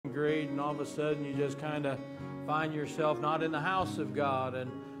grade, and all of a sudden you just kind of find yourself not in the house of God,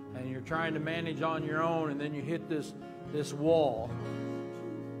 and you're trying to manage on your own, and then you hit this wall.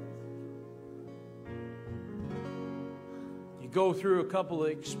 You go through a couple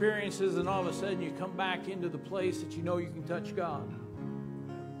of experiences, and all of a sudden you come back into the place that you know you can touch God.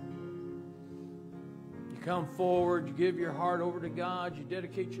 You come forward, you give your heart over to God, you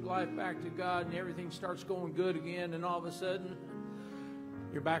dedicate your life back to God, and everything starts going good again, and all of a sudden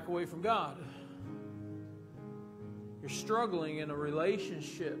you're back away from God. You're struggling in a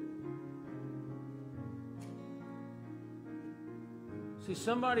relationship. See,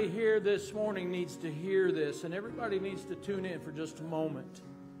 somebody here this morning needs to hear this, and everybody needs to tune in for just a moment.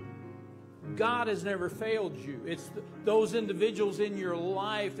 God has never failed you. It's those individuals in your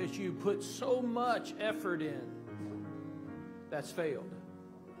life that you put so much effort in that's failed.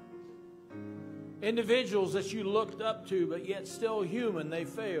 Individuals that you looked up to, but yet still human, they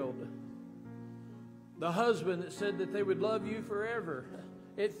failed. The husband that said that they would love you forever,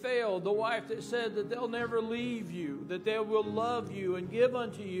 it failed. The wife that said that they'll never leave you, that they will love you and give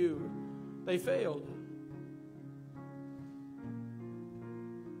unto you, they failed.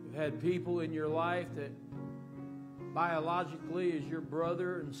 You've had people in your life that biologically is your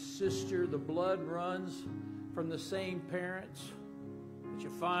brother and sister, the blood runs from the same parents, but you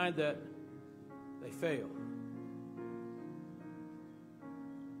find that they failed.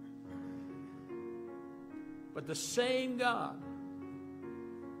 But the same God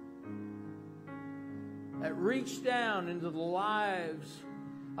that reached down into the lives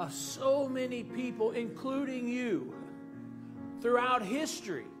of so many people, including you, throughout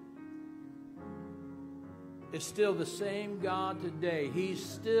history, is still the same God today. He's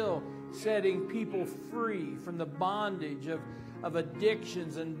still setting people free from the bondage of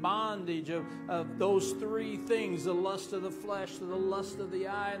addictions and bondage of those three things: the lust of the flesh, the lust of the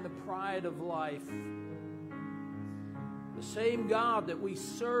eye, and the pride of life. The same God that we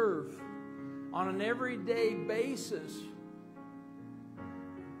serve on an everyday basis.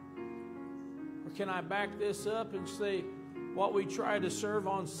 Or can I back this up and say what we try to serve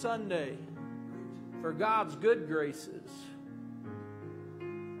on Sunday for God's good graces?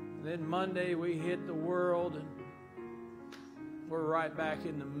 And then Monday we hit the world and we're right back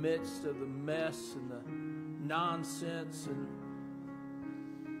in the midst of the mess and the nonsense. And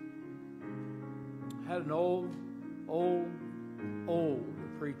had an old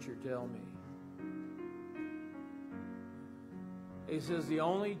preacher tell me. He says the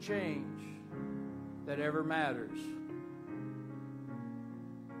only change that ever matters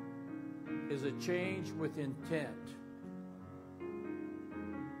is a change with intent.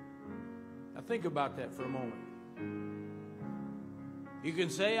 Now think about that for a moment. You can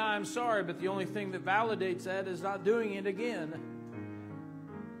say, I'm sorry, but the only thing that validates that is not doing it again.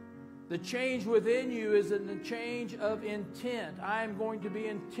 The change within you is a change of intent. I am going to be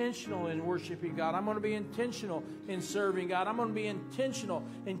intentional in worshiping God. I'm going to be intentional in serving God. I'm going to be intentional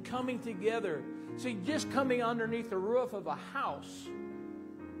in coming together. See, just coming underneath the roof of a house,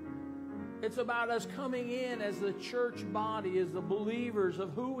 it's about us coming in as the church body, as the believers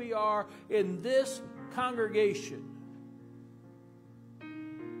of who we are in this congregation.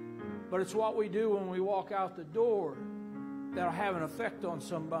 But it's what we do when we walk out the door that'll have an effect on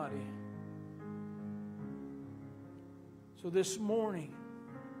somebody. So this morning,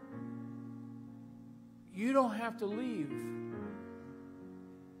 you don't have to leave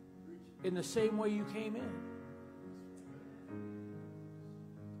in the same way you came in.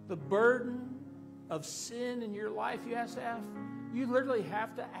 The burden of sin in your life you literally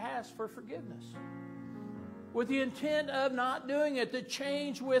have to ask for forgiveness. With the intent of not doing it, the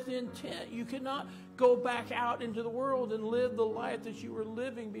change with intent. You cannot go back out into the world and live the life that you were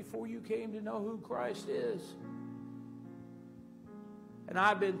living before you came to know who Christ is. And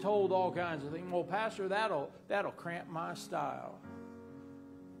I've been told all kinds of things. Well, Pastor, that'll cramp my style.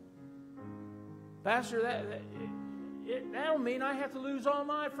 Pastor, that'll mean I have to lose all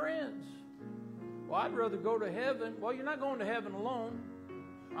my friends. Well, I'd rather go to heaven. Well, you're not going to heaven alone.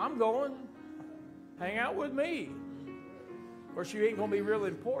 I'm going. Hang out with me. Of course, you ain't going to be really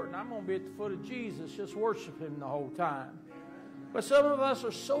important. I'm going to be at the foot of Jesus, just worship Him the whole time. But some of us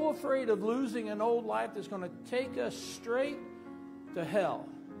are so afraid of losing an old life that's going to take us straight to hell.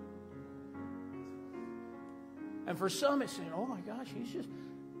 And for some, it's saying, oh my gosh, he's just,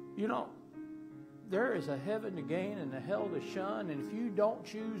 there is a heaven to gain and a hell to shun. And if you don't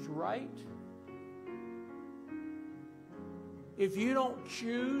choose right, if you don't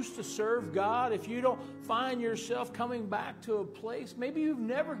choose to serve God, if you don't find yourself coming back to a place, maybe you've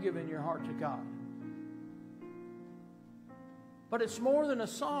never given your heart to God. But it's more than a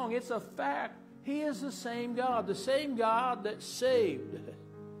song. It's a fact. He is the same God that saved.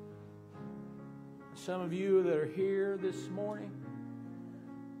 Some of you that are here this morning,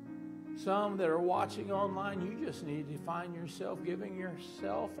 some that are watching online, you just need to find yourself giving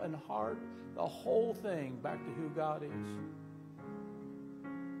yourself and heart, the whole thing, back to who God is.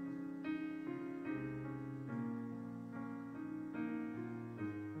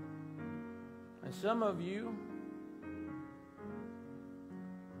 And some of you,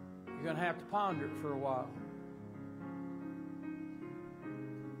 you're going to have to ponder it for a while.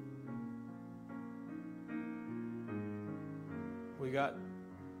 We got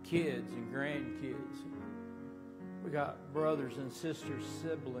kids and grandkids. We got brothers and sisters,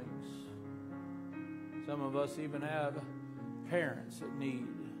 siblings. Some of us even have parents that need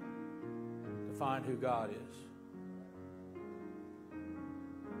to find who God is.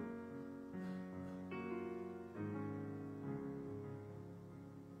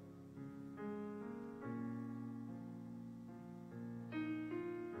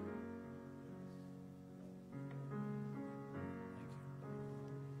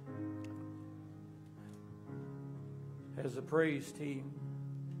 As the praise team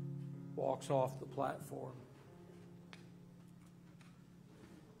walks off the platform,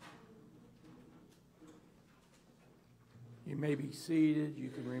 you may be seated, you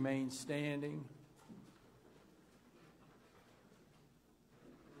can remain standing.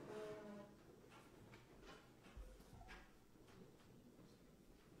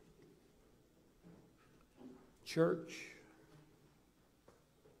 Church,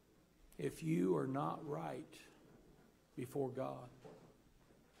 if you are not right before God,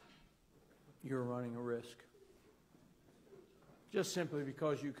 you're running a risk. Just simply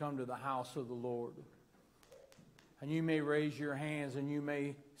because you come to the house of the Lord. And you may raise your hands and you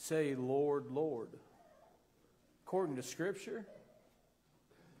may say, Lord, Lord. According to Scripture,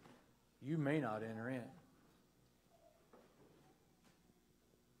 you may not enter in.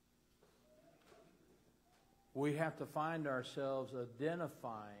 We have to find ourselves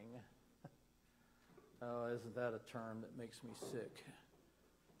identifying. Oh, isn't that a term that makes me sick?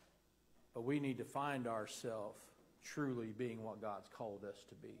 But we need to find ourselves truly being what God's called us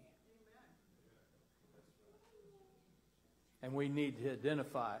to be. And we need to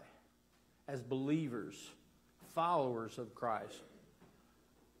identify as believers, followers of Christ.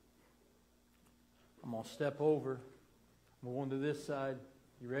 I'm going to step over. I'm going to this side.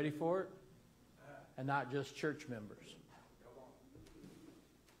 You ready for it? And not just church members.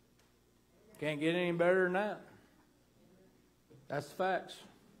 Can't get any better than that. That's the facts.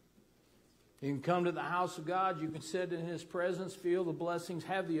 You can come to the house of God. You can sit in His presence, feel the blessings,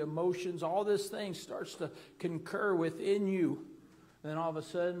 have the emotions. All this thing starts to concur within you. Then all of a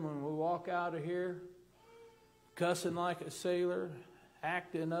sudden, when we walk out of here, cussing like a sailor,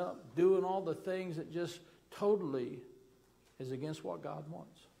 acting up, doing all the things that just totally is against what God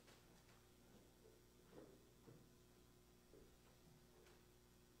wants.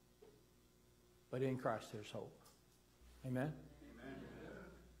 But in Christ there's hope. Amen? Amen?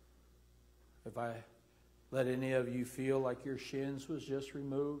 If I let any of you feel like your shins was just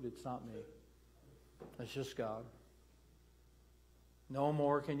removed, it's not me. It's just God. No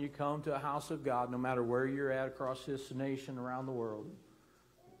more can you come to a house of God, no matter where you're at across this nation, around the world.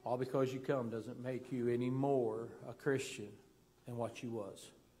 All because you come doesn't make you any more a Christian than what you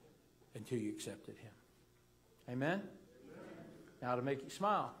was until you accepted Him. Amen? Amen. Now to make you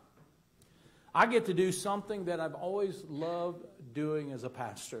smile. I get to do something that I've always loved doing as a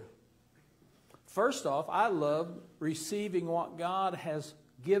pastor. First off, I love receiving what God has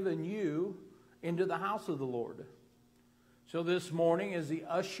given you into the house of the Lord. So this morning, as the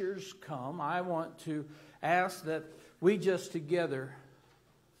ushers come, I want to ask that we just together,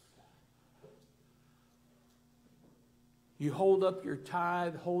 you hold up your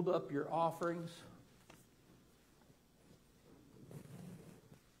tithe, hold up your offerings.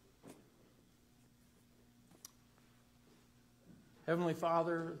 Heavenly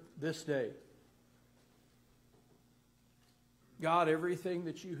Father, this day, God, everything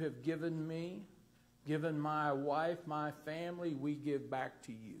that you have given me, given my wife, my family, we give back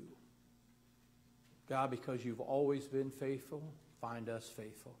to you. God, because you've always been faithful, find us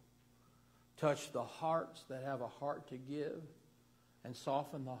faithful. Touch the hearts that have a heart to give and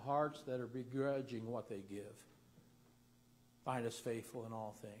soften the hearts that are begrudging what they give. Find us faithful in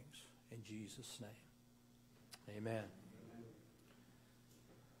all things. In Jesus' name, amen.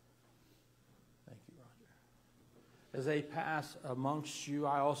 As they pass amongst you,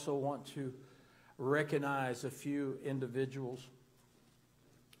 I also want to recognize a few individuals.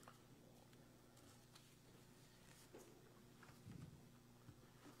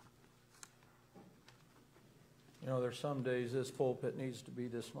 You know, there's some days this pulpit needs to be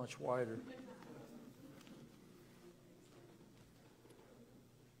this much wider.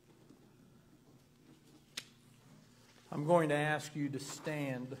 I'm going to ask you to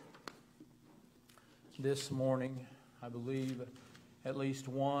stand this morning. I believe at least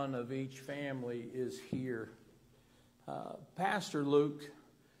one of each family is here. Pastor Luke,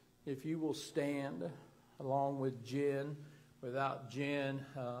 if you will stand along with Jen. Without Jen,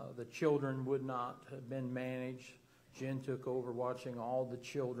 the children would not have been managed. Jen took over watching all the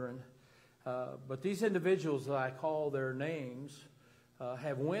children. But these individuals that I call their names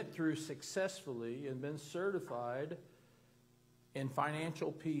have went through successfully and been certified in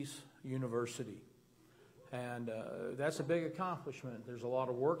Financial Peace University. And that's a big accomplishment. There's a lot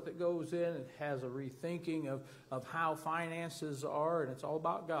of work that goes in. It has a rethinking of how finances are, and it's all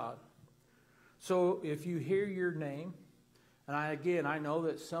about God. So if you hear your name, and I know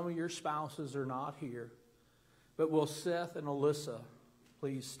that some of your spouses are not here, but will Seth and Alyssa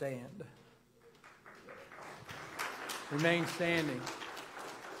please stand? Remain standing.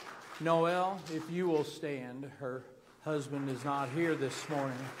 Noel, if you will stand. Her husband is not here this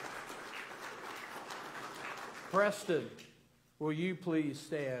morning. Preston, will you please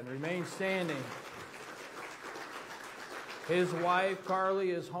stand? Remain standing. His wife, Carly,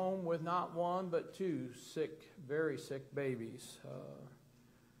 is home with not one, but two sick, very sick babies.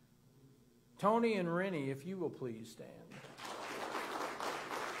 Tony and Rennie, if you will please stand.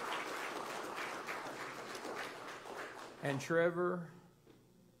 And Trevor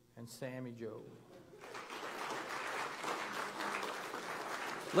and Sammy Joe.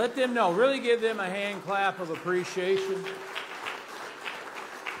 Let them know. Really give them a hand clap of appreciation.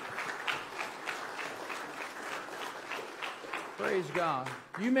 Praise God.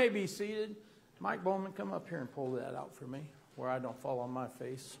 You may be seated. Mike Bowman, come up here and pull that out for me where I don't fall on my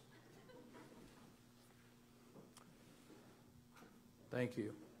face. Thank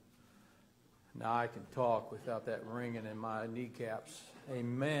you. Now I can talk without that ringing in my kneecaps.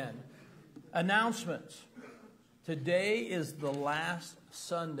 Amen. Announcements. Today is the last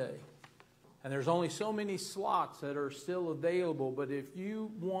Sunday, and there's only so many slots that are still available, but if you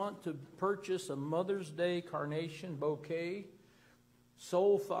want to purchase a Mother's Day carnation bouquet,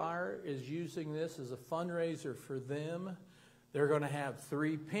 Soulfire is using this as a fundraiser for them. They're going to have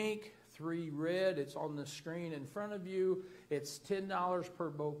 3 pink, 3 red. It's on the screen in front of you. It's $10 per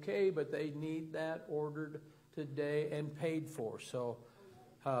bouquet, but they need that ordered today and paid for, so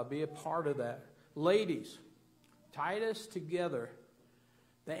be a part of that. Ladies, Titus Together.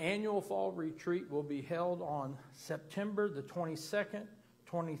 The annual fall retreat will be held on September the 22nd,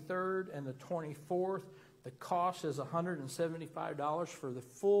 23rd, and the 24th. The cost is $175 for the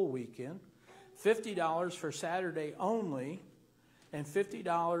full weekend, $50 for Saturday only, and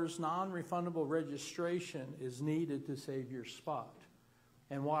 $50 non-refundable registration is needed to save your spot.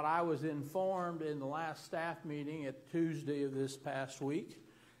 And what I was informed in the last staff meeting at Tuesday of this past week,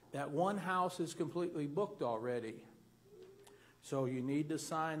 that one house is completely booked already. So you need to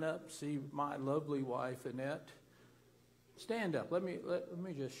sign up, see my lovely wife, Annette. Stand up. Let me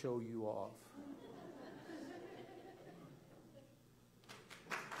just show you off.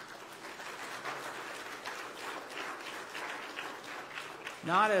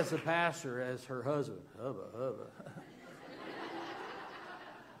 Not as a pastor, as her husband. Hubba.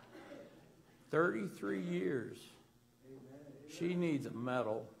 33 years. She needs a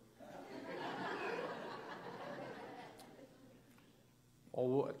medal. Well,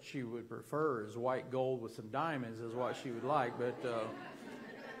 what she would prefer is white gold with some diamonds is what she would like. But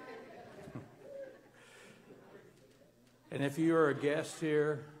and if you are a guest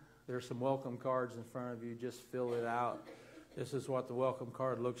here, there's some welcome cards in front of you. Just fill it out. This is what the welcome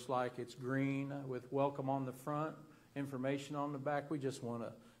card looks like. It's green with welcome on the front, information on the back. We just want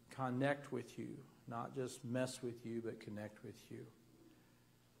to connect with you, not just mess with you, but connect with you.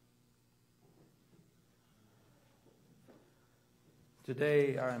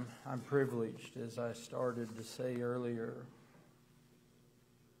 Today, I'm privileged, as I started to say earlier,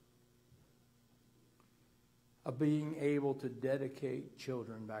 of being able to dedicate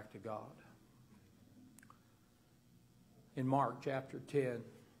children back to God. In Mark chapter 10,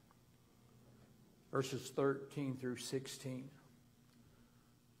 verses 13 through 16,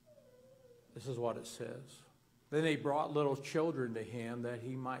 this is what it says. Then they brought little children to him that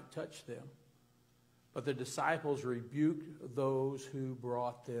he might touch them. But the disciples rebuked those who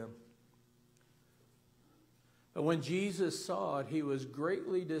brought them. But when Jesus saw it, he was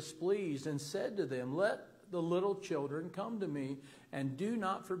greatly displeased and said to them, "Let the little children come to me, and do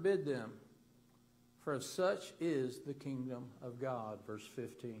not forbid them, for of such is the kingdom of God." Verse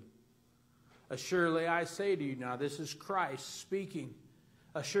 15. Assuredly I say to you, now this is Christ speaking.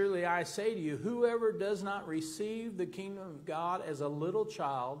 Assuredly I say to you, whoever does not receive the kingdom of God as a little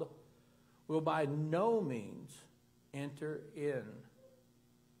child will by no means enter in.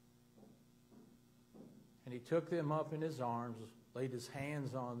 And he took them up in his arms, laid his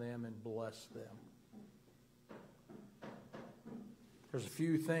hands on them, and blessed them. There's a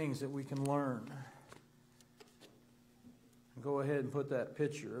few things that we can learn. Go ahead and put that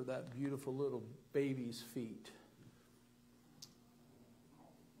picture of that beautiful little baby's feet.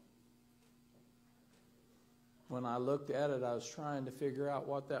 When I looked at it, I was trying to figure out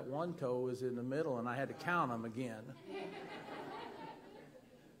what that one toe was in the middle, and I had to count them again.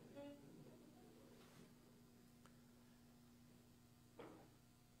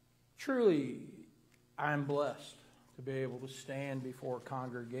 Truly, I'm blessed to be able to stand before a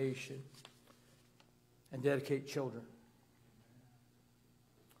congregation and dedicate children.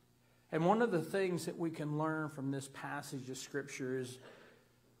 And one of the things that we can learn from this passage of Scripture is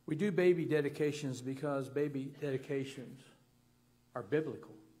we do baby dedications because baby dedications are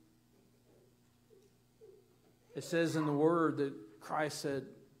biblical. It says in the Word that Christ said,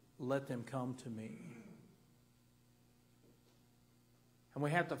 "Let them come to me." And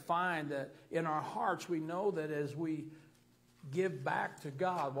we have to find that in our hearts we know that as we give back to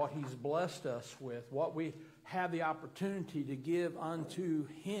God what He's blessed us with, what we have the opportunity to give unto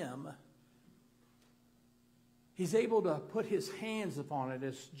Him, He's able to put His hands upon it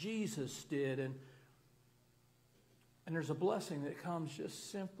as Jesus did. And there's a blessing that comes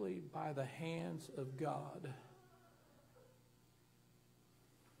just simply by the hands of God.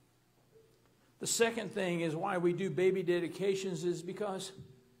 The second thing is why we do baby dedications is because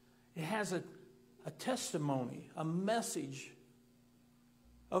it has a testimony, a message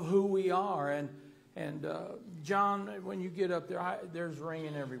of who we are. And John, when you get up there, there's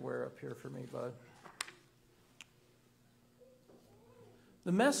ringing everywhere up here for me, bud.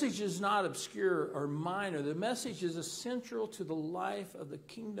 The message is not obscure or minor. The message is essential to the life of the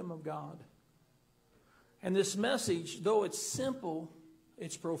kingdom of God. And this message, though it's simple,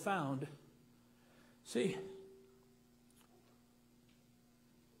 it's profound. See,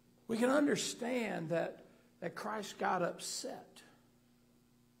 we can understand that Christ got upset.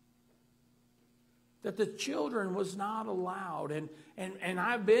 That the children was not allowed. And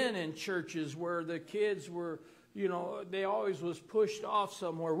I've been in churches where the kids were, they always was pushed off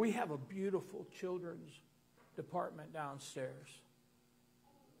somewhere. We have a beautiful children's department downstairs.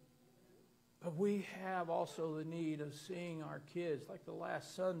 But we have also the need of seeing our kids, like the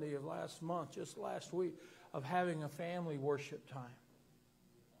last Sunday of last month, just last week, of having a family worship time.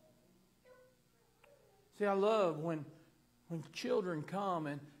 See, I love when children come,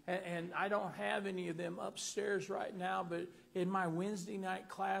 and I don't have any of them upstairs right now, but in my Wednesday night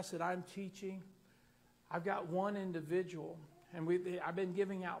class that I'm teaching, I've got one individual, and I've been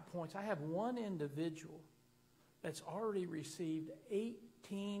giving out points. I have one individual that's already received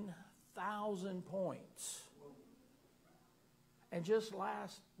 18,000 points. And just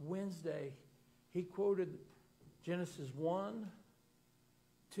last Wednesday, he quoted Genesis 1,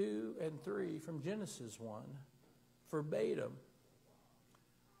 2, and 3 from Genesis 1 verbatim.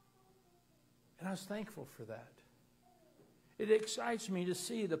 And I was thankful for that. It excites me to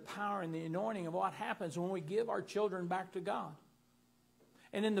see the power and the anointing of what happens when we give our children back to God.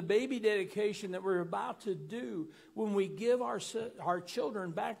 And in the baby dedication that we're about to do, when we give our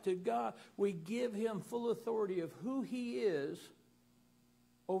children back to God, we give Him full authority of who He is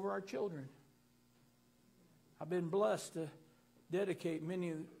over our children. I've been blessed to dedicate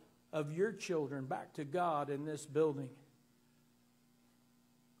many of your children back to God in this building.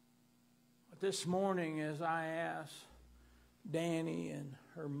 But this morning, as I asked Danny and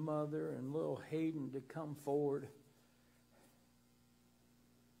her mother and little Hayden to come forward,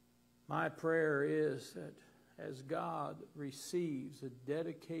 my prayer is that as God receives a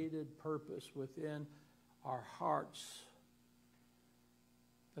dedicated purpose within our hearts,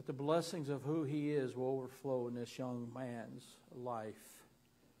 that the blessings of who He is will overflow in this young man's life.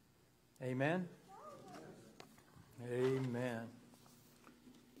 Amen? Amen.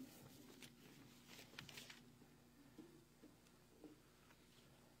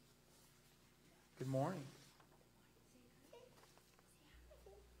 Good morning.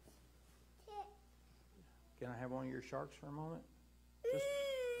 Can I have one of your sharks for a moment?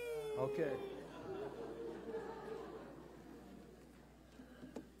 Okay.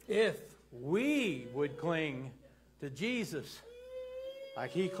 If we would cling to Jesus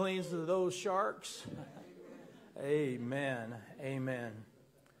like He clings to those sharks, amen, amen.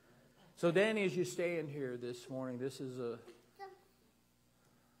 So Danny, as you stand here this morning, this is a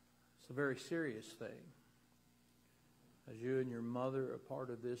a very serious thing. As you and your mother are part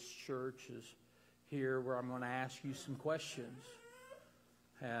of this church is here where I'm going to ask you some questions.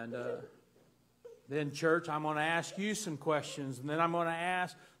 And then, church, I'm going to ask you some questions. And then I'm going to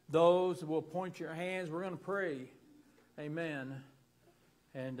ask those that will point your hands. We're going to pray. Amen.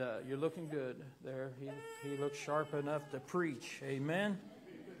 And you're looking good there. He looks sharp enough to preach. Amen.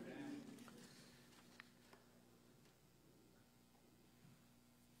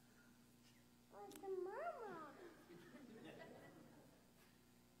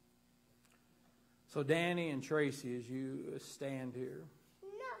 So Danny and Tracy, as you stand here,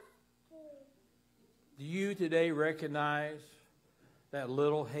 do you today recognize that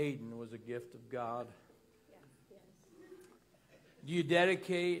little Hayden was a gift of God? Yes. Do you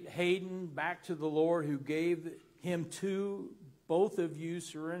dedicate Hayden back to the Lord who gave him to both of you,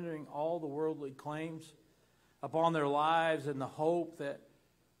 surrendering all the worldly claims upon their lives in the hope that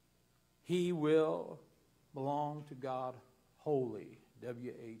he will belong to God wholly?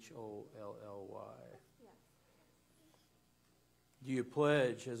 W-H-O-L-L-Y. Yes. Do you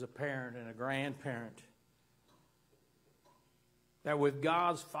pledge as a parent and a grandparent that with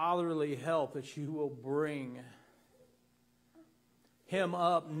God's fatherly help that you will bring him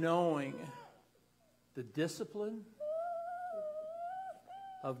up knowing the discipline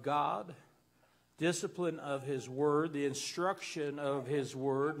of God, discipline of His Word, the instruction of His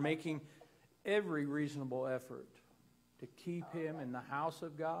Word, making every reasonable effort to keep him in the house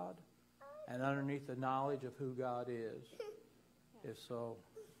of God and underneath the knowledge of who God is? If so,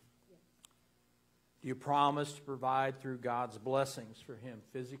 do you promise to provide through God's blessings for him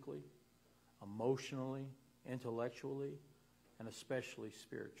physically, emotionally, intellectually, and especially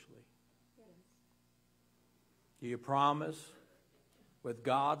spiritually? Yes. Do you promise, with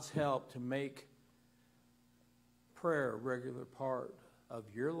God's help, to make prayer a regular part of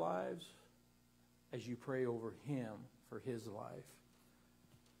your lives as you pray over him for his life?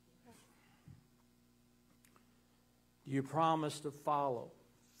 Do you promise to follow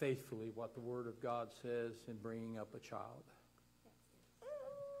faithfully what the Word of God says in bringing up a child?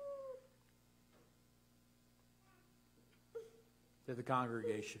 To the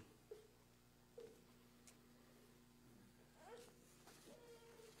congregation,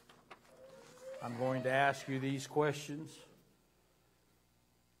 I'm going to ask you these questions.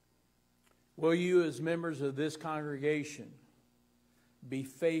 Will you, as members of this congregation, be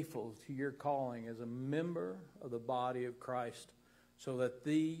faithful to your calling as a member of the body of Christ, so that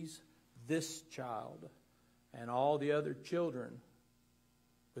this child and all the other children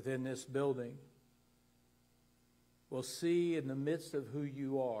within this building will see in the midst of who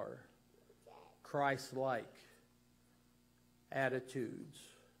you are Christ-like attitudes,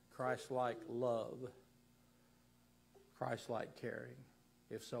 Christ-like love, Christ-like caring?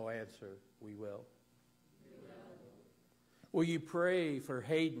 If so, answer, we will. Will you pray for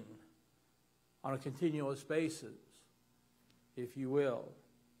Hayden on a continuous basis? If you will,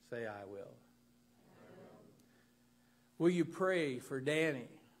 say, I will. Will you pray for Danny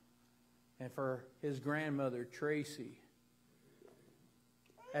and for his grandmother, Tracy,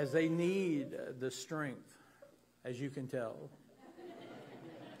 as they need the strength, as you can tell?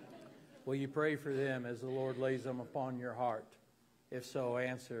 Will you pray for them as the Lord lays them upon your heart? If so,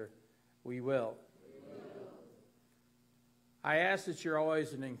 answer, we will. I ask that you're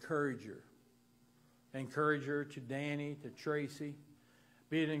always an encourager. Encourager to Danny, to Tracy.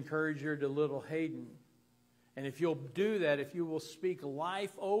 Be an encourager to little Hayden. And if you'll do that, if you will speak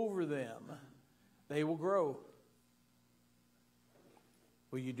life over them, they will grow.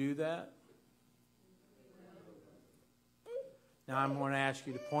 Will you do that? Now I'm going to ask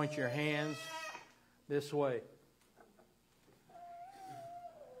you to point your hands this way.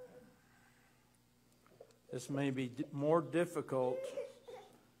 This may be more difficult,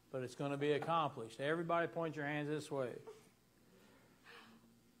 but it's going to be accomplished. Everybody point your hands this way.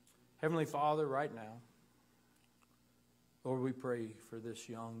 Heavenly Father, right now, Lord, we pray for this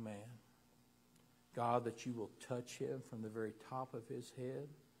young man. God, that you will touch him from the very top of his head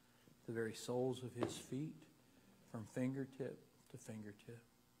to the very soles of his feet, from fingertip to fingertip.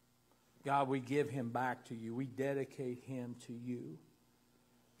 God, we give him back to you. We dedicate him to you.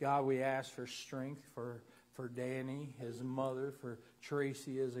 God, we ask for strength for Danny, his mother, for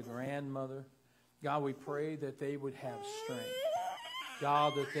Tracy as a grandmother. God, we pray that they would have strength.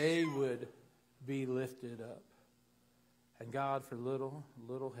 God, that they would be lifted up. And God, for little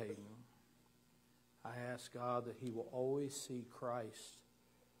Hayden, I ask, God, that he will always see Christ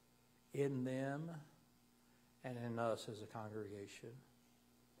in them and in us as a congregation.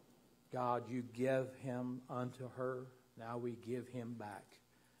 God, you give him unto her. Now we give him back.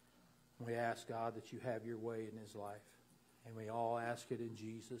 We ask, God, that you have your way in his life. And we all ask it in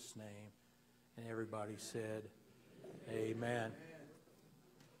Jesus' name. And everybody said, amen.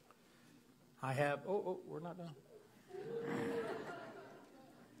 I have, we're not done.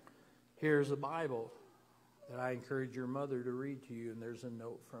 Here's a Bible that I encourage your mother to read to you. And there's a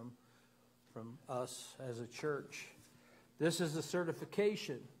note from us as a church. This is a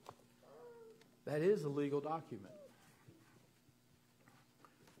certification. That is a legal document.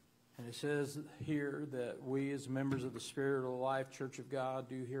 And it says here that we as members of the Spirit of Life Church of God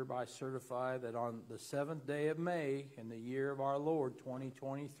do hereby certify that on the 7th day of May in the year of our Lord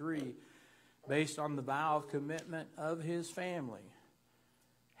 2023, based on the vow of commitment of his family,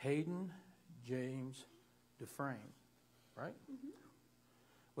 Hayden James Dufresne, right? Mm-hmm.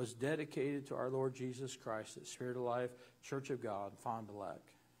 Was dedicated to our Lord Jesus Christ at Spirit of Life Church of God, Fond du Lac.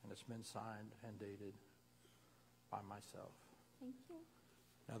 And it's been signed and dated by myself. Thank you.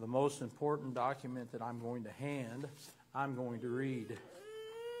 Now, the most important document that I'm going to hand, I'm going to read.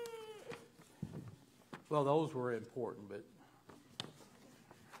 Well, those were important, but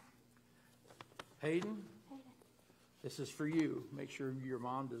Hayden, this is for you. Make sure your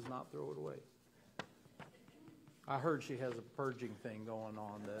mom does not throw it away. I heard she has a purging thing going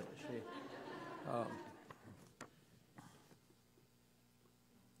on that she...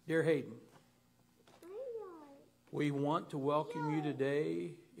 Dear Hayden, we want to welcome you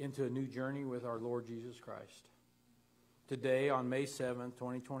today into a new journey with our Lord Jesus Christ. Today, on May 7th,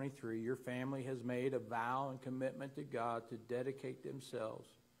 2023, your family has made a vow and commitment to God to dedicate themselves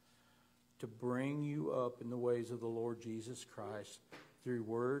to bring you up in the ways of the Lord Jesus Christ through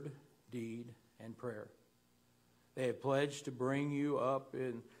word, deed, and prayer. They have pledged to bring you up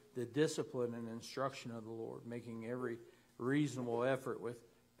in the discipline and instruction of the Lord, making every reasonable effort with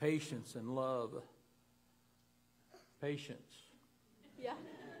patience and love. Patience. Yeah.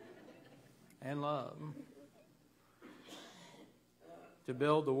 And love. To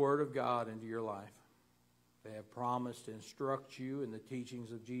build the Word of God into your life. They have promised to instruct you in the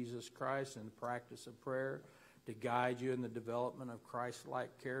teachings of Jesus Christ and the practice of prayer, to guide you in the development of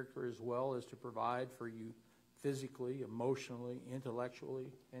Christ-like character, as well as to provide for you physically, emotionally,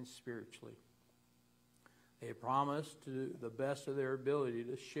 intellectually, and spiritually. They have promised to do the best of their ability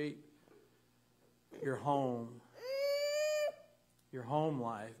to shape your home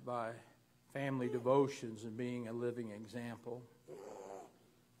life by family devotions and being a living example.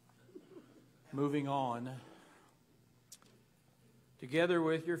 Moving on. Together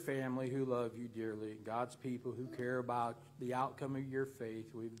with your family who love you dearly, God's people who care about the outcome of your faith,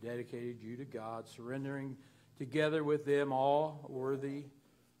 we've dedicated you to God, surrendering together with them all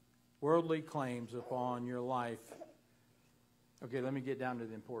worldly claims upon your life. Okay, let me get down to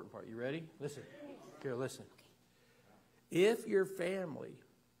the important part. You ready? Listen. Here, listen. If your family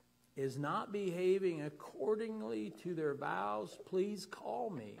is not behaving accordingly to their vows, please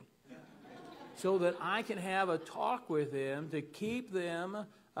call me so that I can have a talk with them to keep them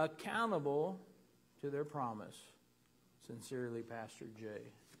accountable to their promise. Sincerely, Pastor Jay.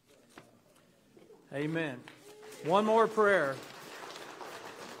 Amen. One more prayer.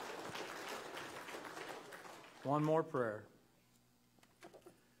 One more prayer.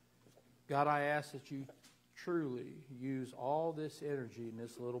 God, I ask that you truly use all this energy in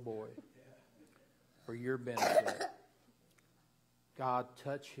this little boy for your benefit. God,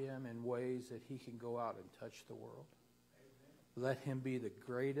 touch him in ways that he can go out and touch the world. Let him be the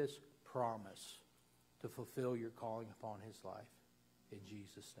greatest promise to fulfill your calling upon his life. In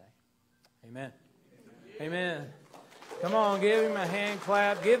Jesus' name. Amen. Amen. Come on, give him a hand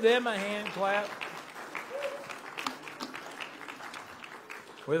clap. Give them a hand clap.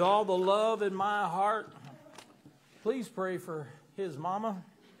 With all the love in my heart, please pray for his mama.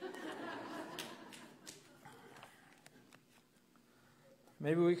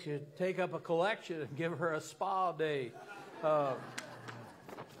 Maybe we could take up a collection and give her a spa day.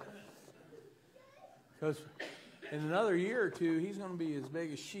 Because in another year or two, he's going to be as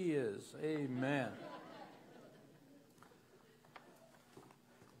big as she is. Amen.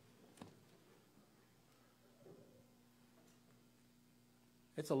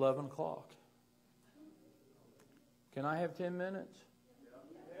 It's 11 o'clock. Can I have 10 minutes?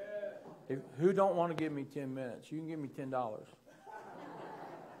 Who don't want to give me 10 minutes? You can give me $10.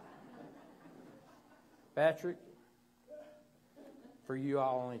 Patrick, for you,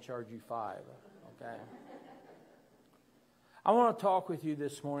 I'll only charge you $5. Okay? I want to talk with you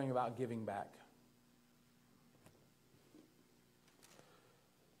this morning about giving back.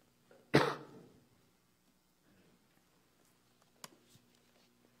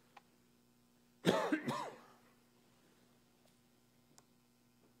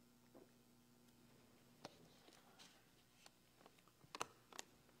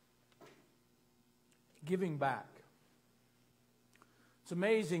 Giving back. It's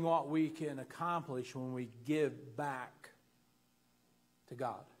amazing what we can accomplish when we give back to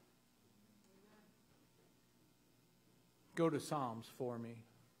God. Go to Psalms for me,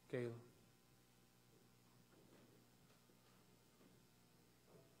 Caleb.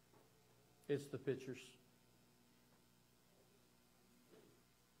 It's the pictures.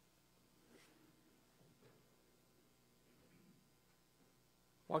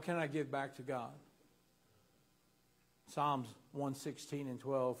 What can I give back to God? Psalms 116 and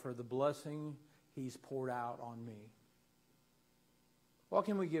 12, for the blessing He's poured out on me. What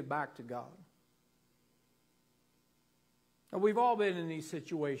can we give back to God? Now, we've all been in these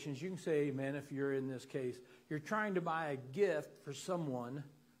situations. You can say amen if you're in this case. You're trying to buy a gift for someone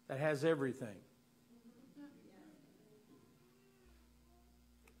that has everything.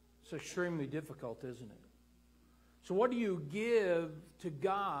 It's extremely difficult, isn't it? So what do you give to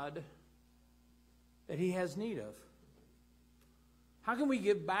God that He has need of? How can we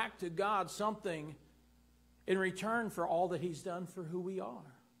give back to God something in return for all that He's done for who we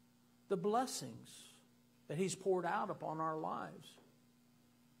are? The blessings that He's poured out upon our lives.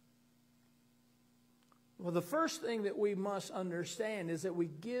 Well, the first thing that we must understand is that we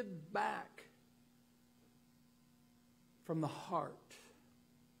give back from the heart.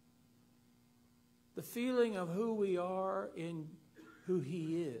 The feeling of who we are in who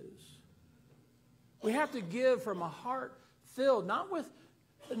He is. We have to give from a heart filled, not with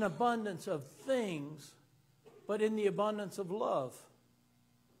an abundance of things, but in the abundance of love.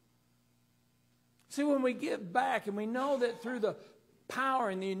 See, when we give back, and we know that through the power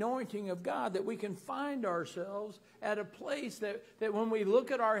and the anointing of God, that we can find ourselves at a place that when we look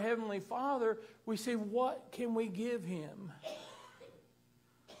at our Heavenly Father, we say, what can we give Him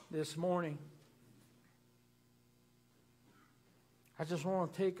this morning? I just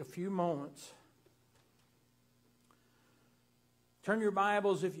want to take a few moments. Turn your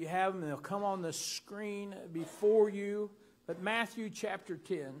Bibles, if you have them, they'll come on the screen before you. But Matthew chapter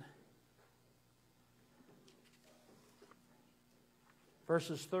 10,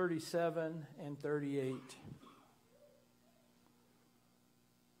 verses 37 and 38.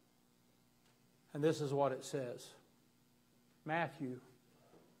 And this is what it says. Matthew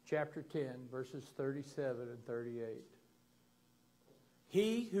chapter 10, verses 37 and 38.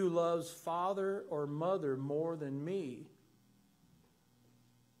 He who loves father or mother more than me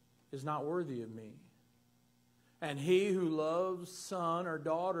is not worthy of me. And he who loves son or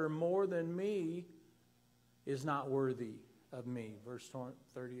daughter more than me is not worthy of me. Verse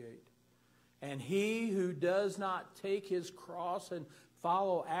 38. And he who does not take his cross and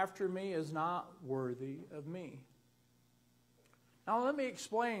follow after me is not worthy of me. Now let me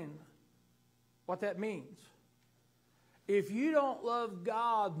explain what that means. If you don't love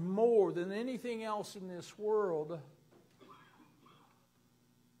God more than anything else in this world,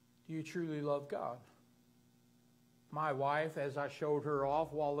 do you truly love God? My wife, as I showed her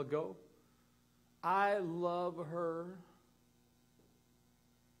off a while ago, I love her.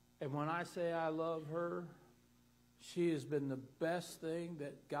 And when I say I love her, she has been the best thing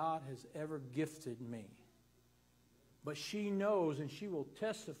that God has ever gifted me. But she knows, and she will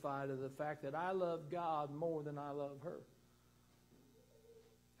testify to the fact that I love God more than I love her.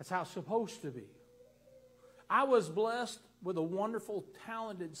 That's how it's supposed to be. I was blessed with a wonderful,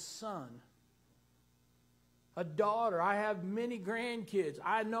 talented son. A daughter. I have many grandkids.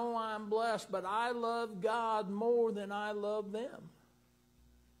 I know I'm blessed, but I love God more than I love them.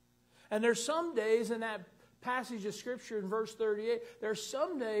 And there's some days in that passage of Scripture in verse 38, there's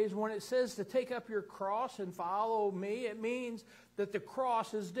some days when it says to take up your cross and follow me, it means that the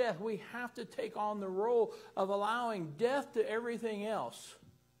cross is death. We have to take on the role of allowing death to everything else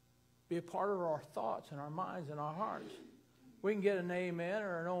be a part of our thoughts and our minds and our hearts. We can get an amen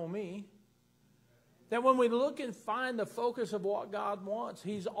or an oh me. That when we look and find the focus of what God wants,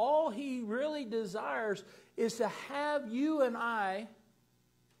 all He really desires is to have you and I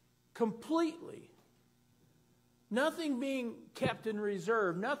completely. Nothing being kept in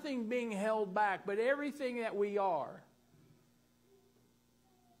reserve, nothing being held back, but everything that we are.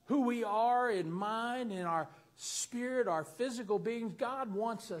 Who we are in mind, in our spirit, our physical beings, God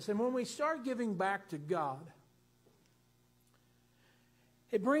wants us. And when we start giving back to God,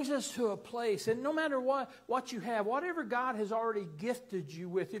 it brings us to a place, and no matter what you have, whatever God has already gifted you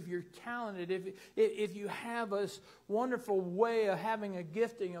with, if you're talented, if you have this wonderful way of having a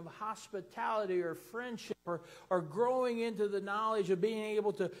gifting of hospitality or friendship or growing into the knowledge of being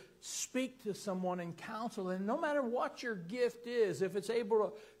able to speak to someone and counsel, and no matter what your gift is, if it's able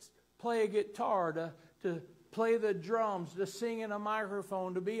to play a guitar, to play the drums, to sing in a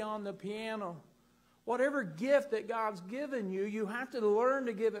microphone, to be on the piano, Whatever gift that God's given you, you have to learn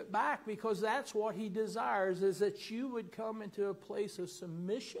to give it back, because that's what He desires, is that you would come into a place of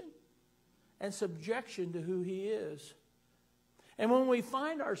submission and subjection to who He is. And when we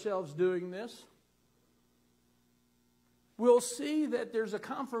find ourselves doing this, we'll see that there's a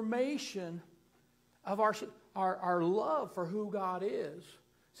confirmation of our love for who God is.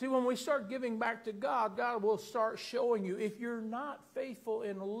 See, when we start giving back to God, God will start showing you, if you're not faithful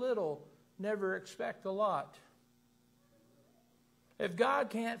in a little, never expect a lot. If God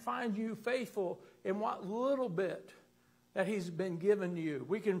can't find you faithful in what little bit that He's been given you,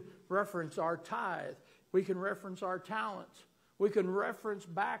 we can reference our tithe. We can reference our talents. We can reference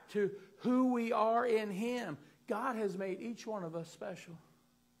back to who we are in Him. God has made each one of us special.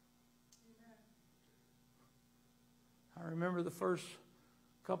 I remember the first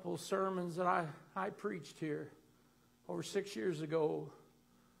couple of sermons that I preached here over 6 years ago.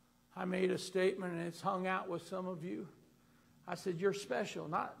 I made a statement, and it's hung out with some of you. I said, you're special.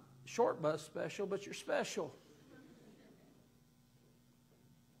 Not short bus special, but you're special.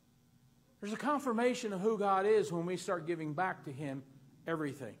 There's a confirmation of who God is when we start giving back to Him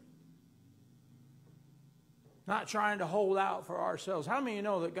everything. Not trying to hold out for ourselves. How many of you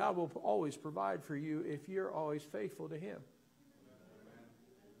know that God will always provide for you if you're always faithful to Him?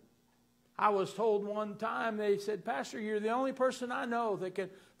 I was told one time, they said, Pastor, you're the only person I know that can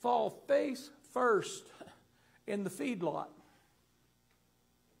fall face first in the feedlot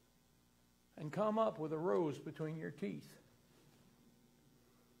and come up with a rose between your teeth.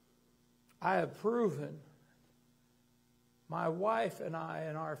 I have proven, my wife and I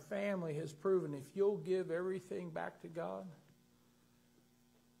and our family has proven, if you'll give everything back to God,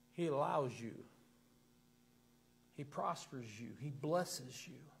 He allows you. He prospers you. He blesses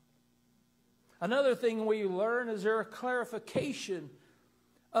you. Another thing we learn is there a clarification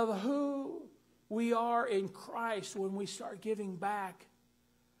of who we are in Christ when we start giving back,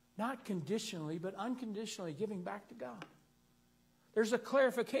 not conditionally, but unconditionally giving back to God. There's a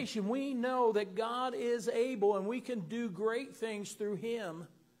clarification. We know that God is able and we can do great things through Him.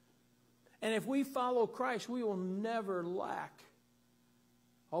 And if we follow Christ, we will never lack.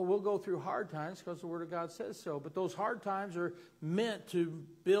 Oh, we'll go through hard times because the Word of God says so. But those hard times are meant to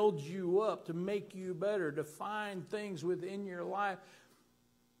build you up, to make you better, to find things within your life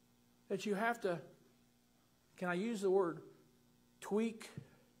that you have to, can I use the word tweak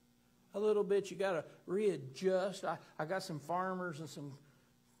a little bit? You got to readjust. I got some farmers and some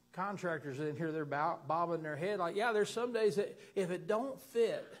contractors in here, they're bobbing their head like, yeah, there's some days that if it don't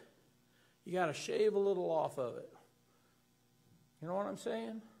fit, you got to shave a little off of it. You know what I'm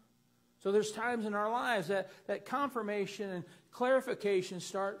saying? So there's times in our lives that confirmation and clarification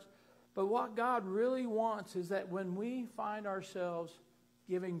starts. But what God really wants is that when we find ourselves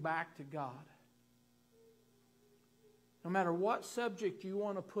giving back to God, no matter what subject you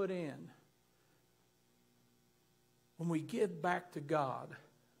want to put in, when we give back to God,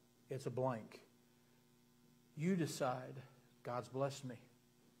 it's a blank. You decide, God's blessed me.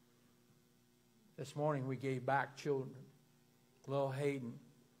 This morning we gave back children. Little Hayden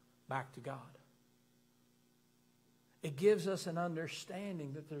back to God. It gives us an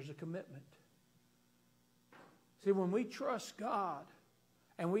understanding that there's a commitment. See, when we trust God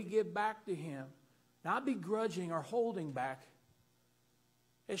and we give back to Him, not begrudging or holding back,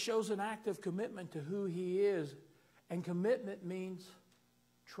 it shows an act of commitment to who He is. And commitment means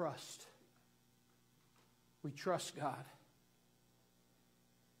trust. We trust God.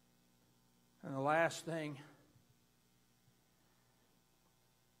 And the last thing,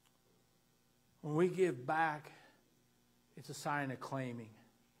 when we give back, it's a sign of claiming.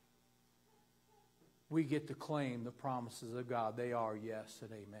 We get to claim the promises of God. They are yes and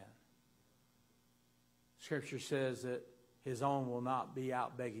amen. Scripture says that His own will not be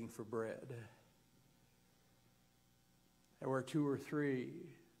out begging for bread. And where two or three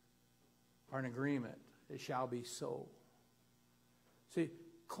are in agreement, it shall be so. See,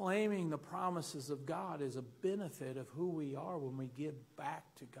 claiming the promises of God is a benefit of who we are when we give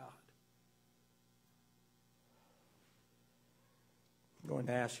back to God. I'm going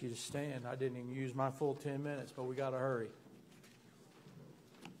to ask you to stand. I didn't even use my full 10 minutes, but we got to hurry.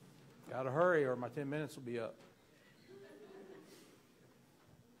 Got to hurry or my 10 minutes will be up.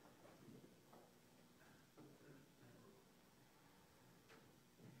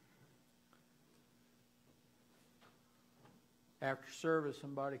 After service,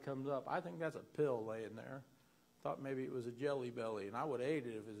 somebody comes up. I think that's a pill laying there. Thought maybe it was a Jelly Belly, and I would have ate it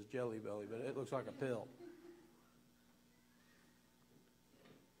if it was a Jelly Belly, but it looks like a pill.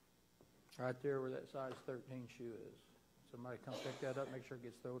 Right there where that size 13 shoe is. Somebody come pick that up, make sure it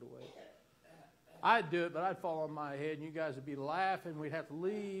gets thrown away. I'd do it, but I'd fall on my head, and you guys would be laughing. We'd have to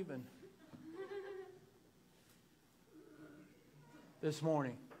leave. And this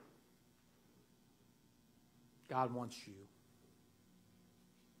morning, God wants you.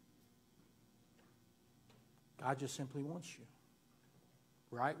 God just simply wants you.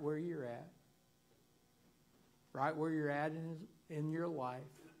 Right where you're at. Right where you're at in your life.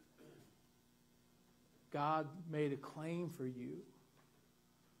 God made a claim for you.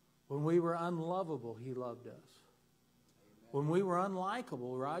 When we were unlovable, He loved us. When we were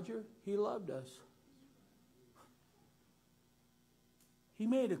unlikable, Roger, He loved us. He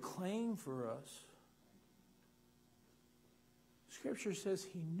made a claim for us. Scripture says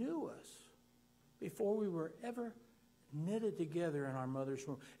He knew us before we were ever knitted together in our mother's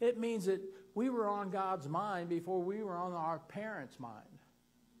womb. It means that we were on God's mind before we were on our parents' mind.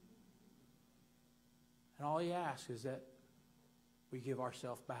 And all He asks is that we give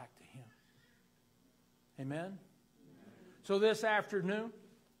ourselves back to Him. Amen? So this afternoon,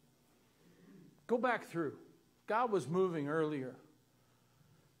 go back through. God was moving earlier.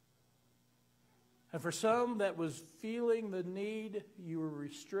 And for some that was feeling the need you were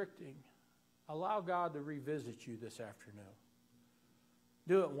restricting, allow God to revisit you this afternoon.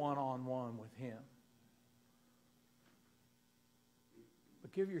 Do it one-on-one with Him.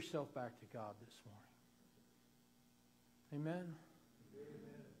 But give yourself back to God this morning. Amen?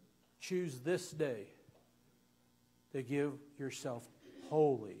 Amen. Choose this day to give yourself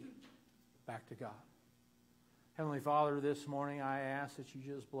wholly back to God. Heavenly Father, this morning I ask that you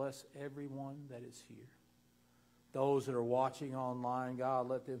just bless everyone that is here. Those that are watching online, God,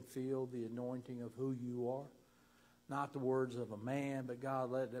 let them feel the anointing of who you are. Not the words of a man, but God,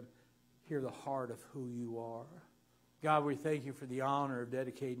 let them hear the heart of who you are. God, we thank you for the honor of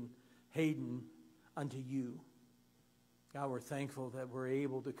dedicating Hayden unto you. God, we're thankful that we're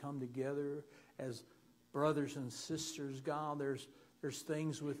able to come together as brothers and sisters. God, there's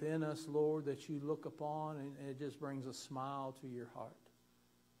things within us, Lord, that you look upon, and it just brings a smile to your heart.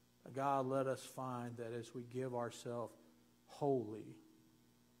 God, let us find that as we give ourselves wholly,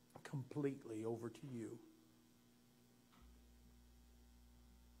 completely over to you,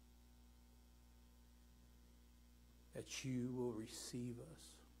 that you will receive us.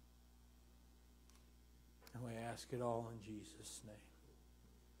 And we ask it all in Jesus' name.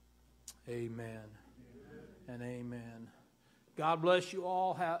 Amen. And amen. God bless you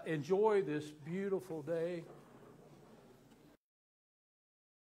all. Enjoy this beautiful day.